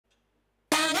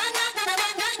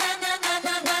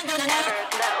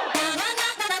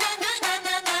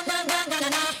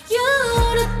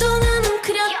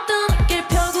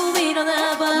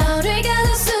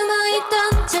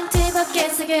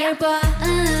날 봐.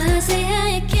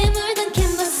 새하얗게 물든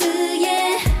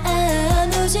캔버스에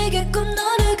무지개 꿈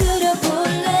너를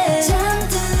그려볼래.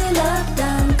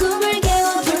 잠들었던 꿈을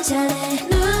깨워볼 차례.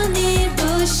 눈이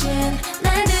부신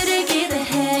날들을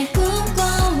기대해.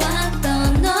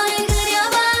 꿈꿔왔던 너를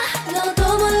그려봐.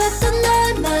 너도 몰랐던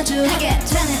널 마주하게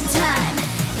되는 time.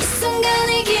 이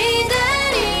순간을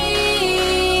기다리.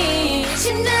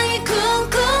 심장이 쿵쿵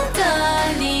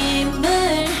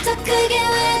떨림을 더 크게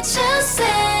외쳐세.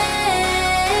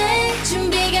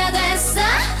 준비가 됐어.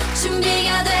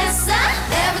 준비가 됐어.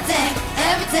 Everything,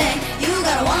 everything, you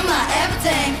gotta want my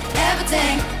everything.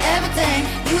 Everything, everything,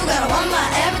 you gotta want my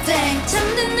everything.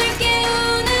 잠든 널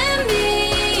깨우는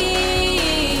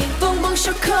빛.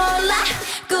 봉봉쇼콜라,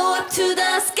 go up to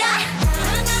the sky.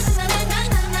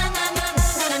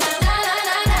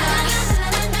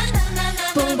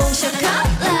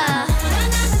 봉봉쇼콜라.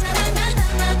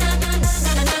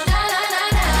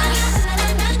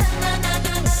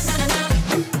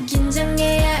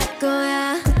 긴장해야 할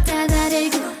거야. 다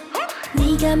다르고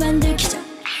네가 만들 기적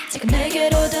지금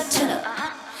내게로 덮쳐라.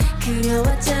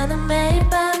 그려왔잖아 매일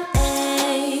밤.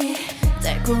 에이,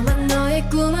 달콤한 너의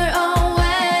꿈을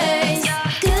always.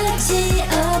 끝이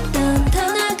없던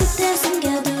터널 끝에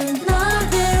숨겨둔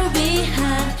너를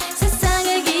위한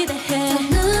세상을 기대해.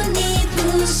 눈이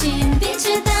부신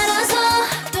빛을 따라서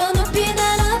더 높이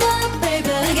날아봐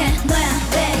baby. 그게 너야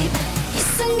babe. 이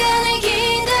순간을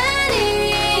기다리.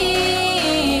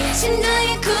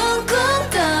 심장이 쿵쿵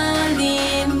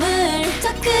떨림을 더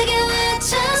크게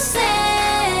외쳐세.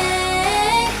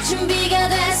 준비가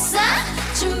됐어.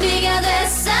 준비가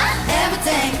됐어.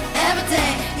 Everything,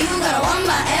 everything, you gotta want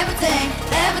my everything.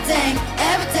 Everything,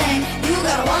 everything, you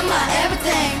gotta want my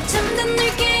everything. 잠든 널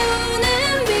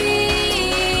깨우는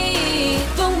빛.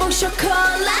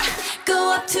 봉봉쇼콜라,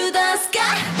 go up to the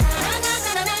sky.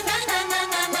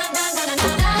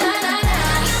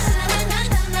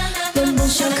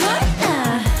 봉봉쇼콜라.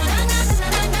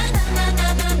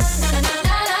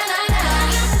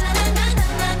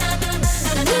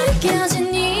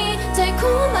 느껴진 이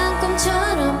달콤한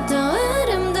꿈처럼 더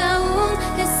아름다운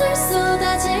햇살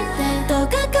쏟아질 때 더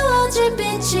가까워질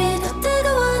빛이 더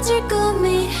뜨거워질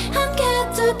꿈이 함께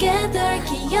together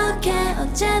기억해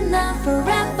언제나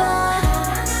forever.